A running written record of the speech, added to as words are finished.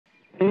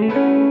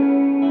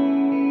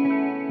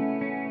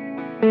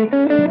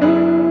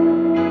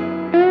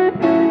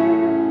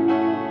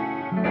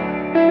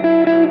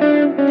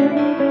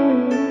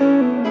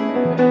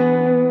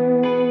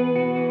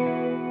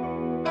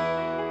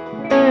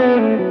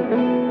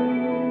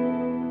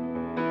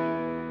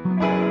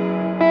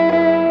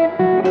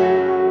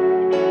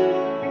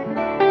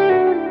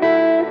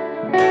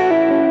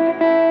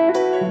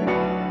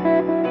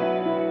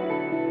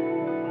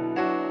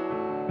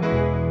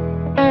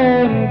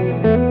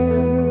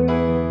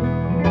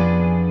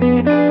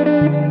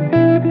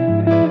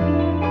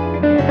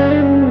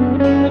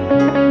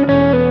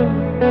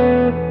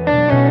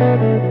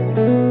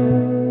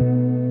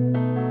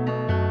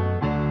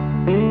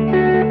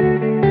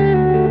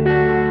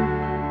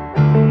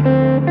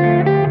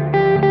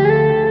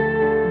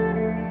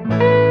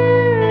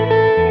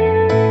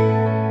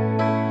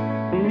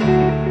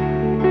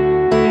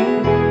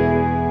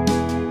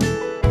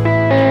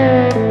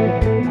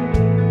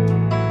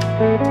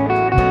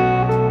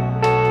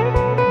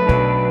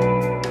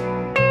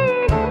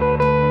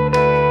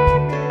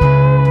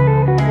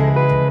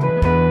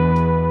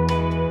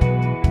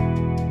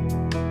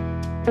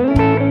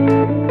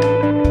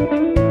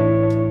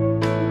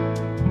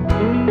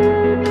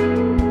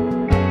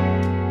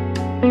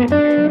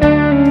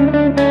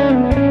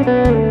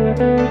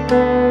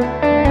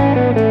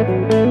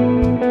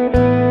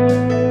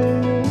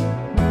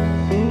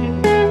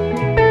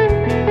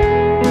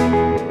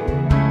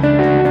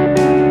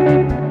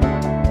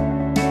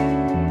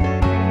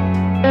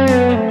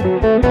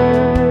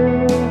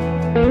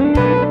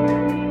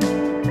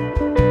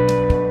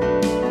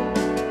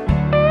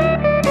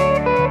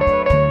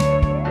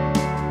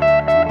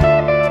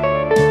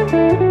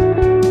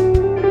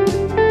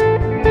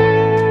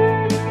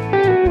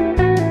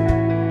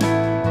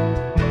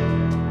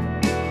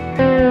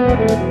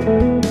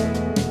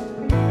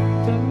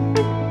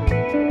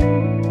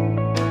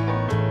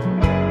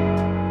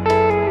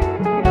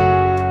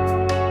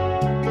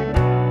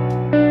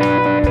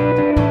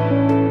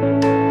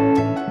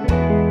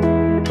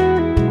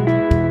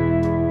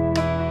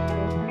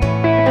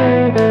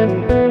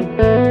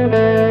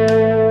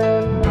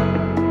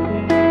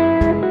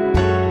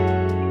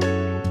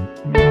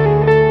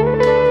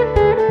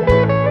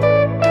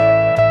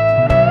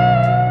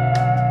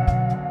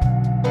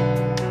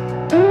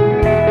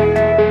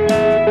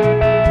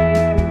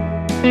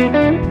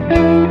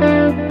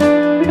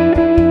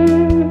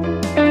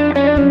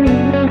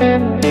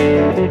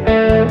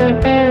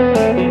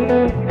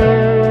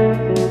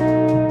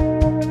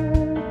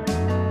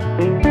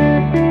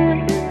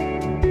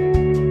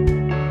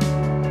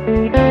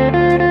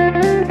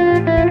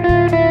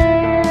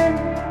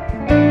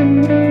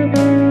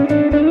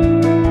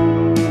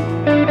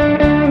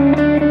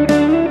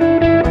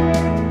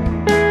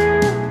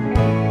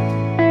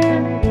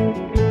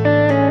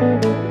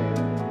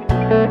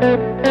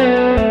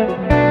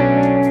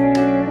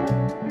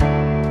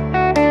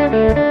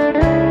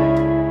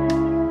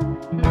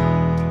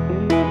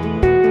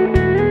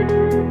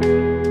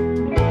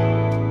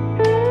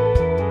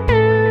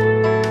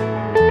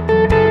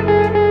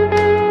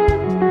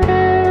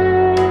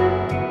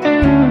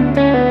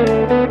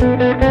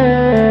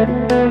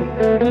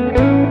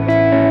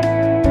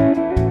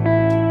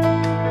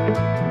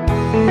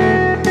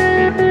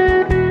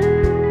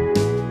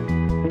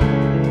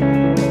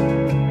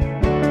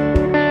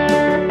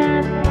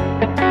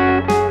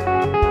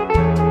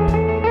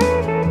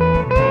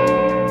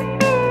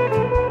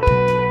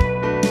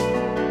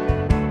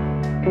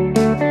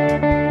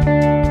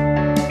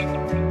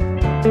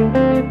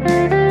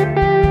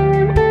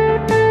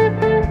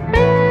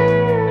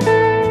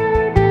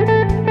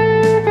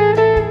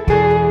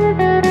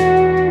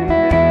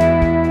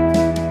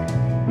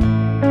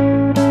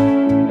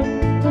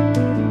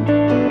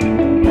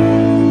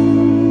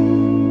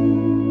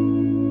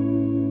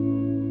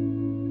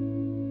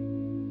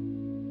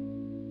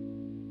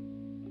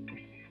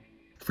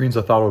Friends,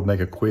 I thought I would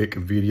make a quick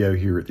video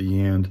here at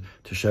the end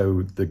to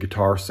show the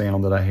guitar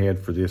sound that I had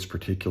for this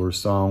particular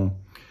song.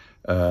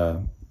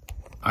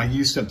 I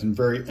used something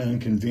very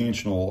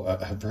unconventional,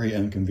 a very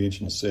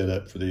unconventional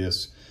setup for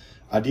this.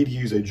 I did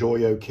use a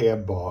Joyo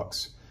cab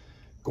box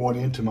going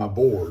into my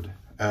board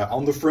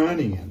on the front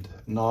end,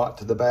 not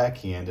to the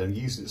back end, and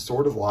used it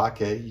sort of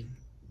like I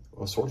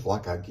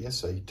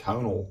guess, a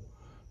tonal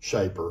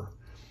shaper.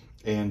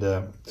 And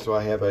so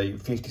I have a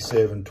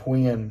 57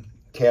 twin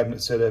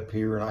cabinet set up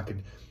here, and I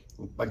could,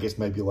 I guess,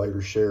 maybe later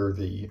share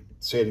the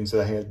settings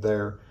that I had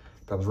there.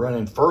 But I was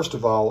running, first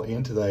of all,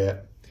 into the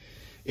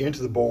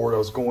board. I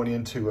was going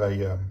into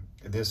a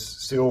this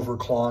silver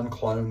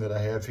clone that I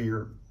have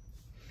here.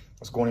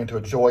 I was going into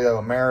a Joyo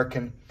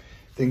American,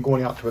 then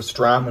going out to a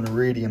Strymon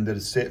Iridium that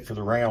is set for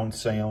the round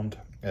sound.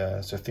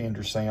 It's a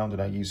Fender sound,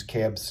 and I use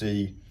cab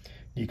C.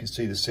 You can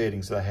see the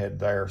settings that I had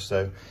there.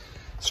 So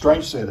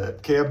strange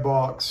setup, cab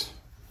box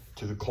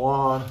to the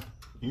clone.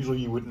 Usually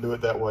you wouldn't do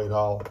it that way at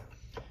all.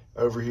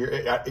 Over here,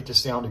 it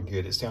just sounded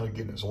good. It sounded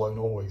good and it's low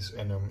noise.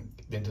 And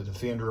then to the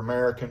Fender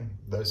American,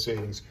 those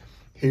settings.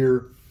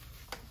 Here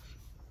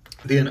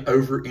then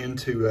over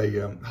into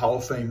a Hall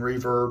of Fame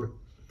reverb,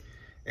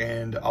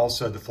 and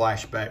also the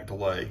flashback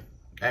delay.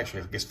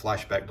 Actually, I guess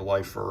flashback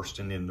delay first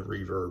and then the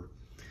reverb.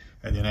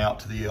 And then out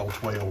to the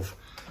L12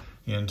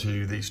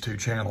 into these two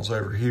channels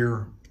over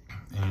here.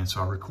 And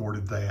so I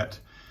recorded that.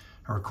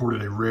 I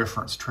recorded a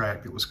reference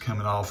track that was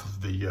coming off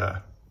of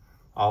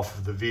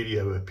the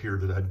video up here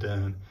that I'd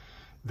done.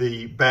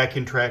 The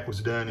backing track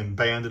was done in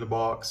Band in a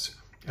Box,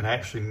 and I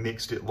actually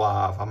mixed it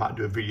live. I might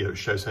do a video that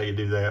shows how you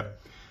do that.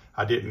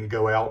 I didn't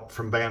go out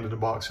from Band in a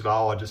Box at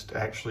all. I just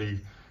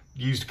actually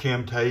used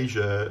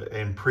Camtasia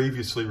and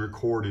previously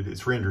recorded,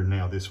 it's rendered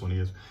now, this one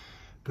is,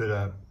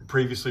 but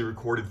previously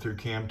recorded through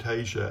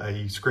Camtasia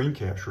a screen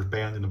capture of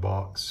Band in a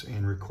Box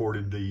and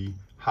recorded the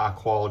high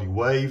quality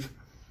wave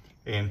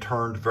and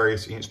turned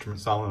various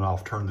instruments on and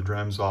off, turned the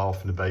drums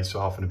off and the bass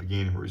off in the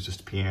beginning where it was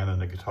just a piano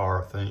and a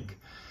guitar, I think.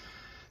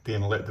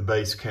 Then let the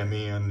bass come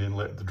in, then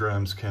let the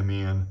drums come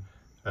in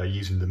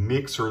using the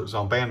mixer that was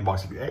on Band in a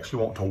Box. If you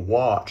actually want to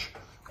watch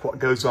what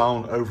goes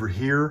on over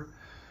here,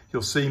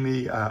 you'll see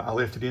me, I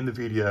left it in the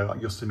video,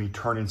 you'll see me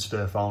turning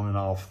stuff on and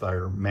off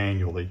there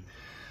manually.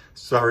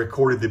 So I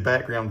recorded the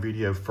background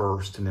video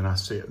first, and then I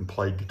sat and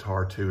played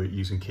guitar to it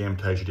using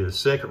Camtasia. Did a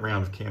second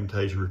round of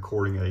Camtasia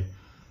recording a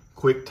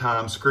quick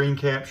time screen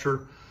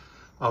capture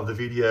of the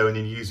video, and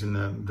then using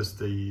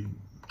the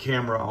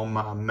camera on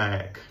my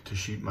Mac to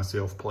shoot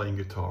myself playing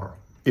guitar.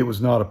 It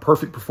was not a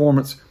perfect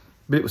performance,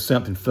 but it was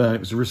something fun. It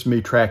was just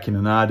me tracking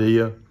an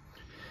idea.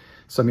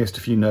 So I missed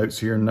a few notes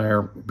here and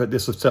there, but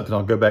this is something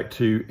I'll go back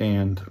to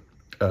and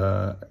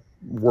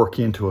work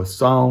into a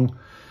song.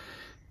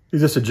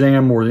 It's just a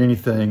jam more than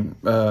anything.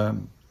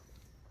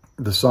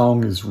 The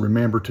song is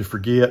Remember to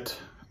Forget,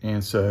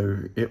 and so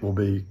it will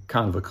be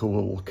kind of a cool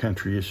little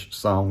country-ish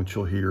song that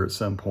you'll hear at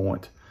some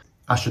point.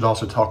 I should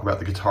also talk about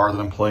the guitar that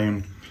I'm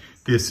playing.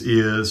 This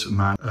is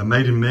my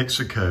Made in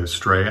Mexico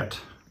Strat,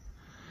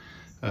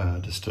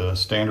 just a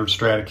standard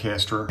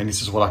Stratocaster, and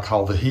this is what I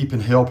call the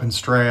Heapin' Helpin'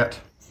 Strat.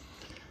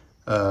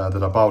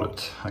 That I bought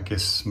at, I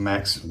guess,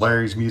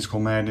 Larry's Musical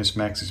Madness,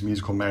 Max's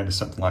Musical Madness,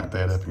 something like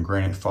that, up in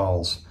Granite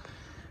Falls,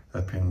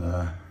 up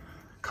in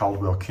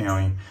Caldwell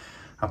County.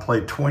 I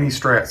played 20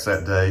 Strats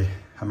that day,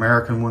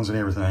 American ones and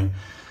everything.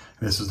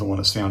 This is the one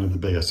that sounded the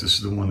best. This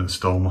is the one that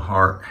stole my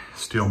heart.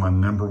 Still my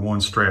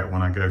 #1 Strat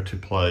when I go to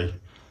play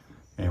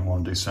and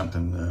want to do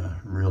something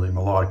really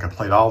melodic. I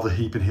played all the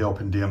Heapin'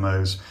 Helpin'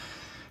 demos.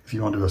 If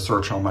you want to do a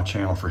search on my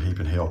channel for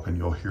Heapin' Helpin',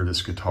 you'll hear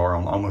this guitar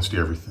on almost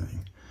everything.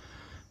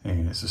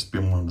 And it's just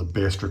been one of the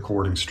best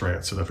recording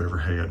Strats that I've ever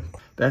had.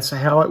 That's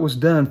how it was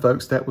done,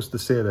 folks. That was the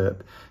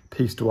setup.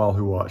 Peace to all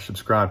who watch.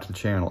 Subscribe to the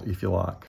channel if you like.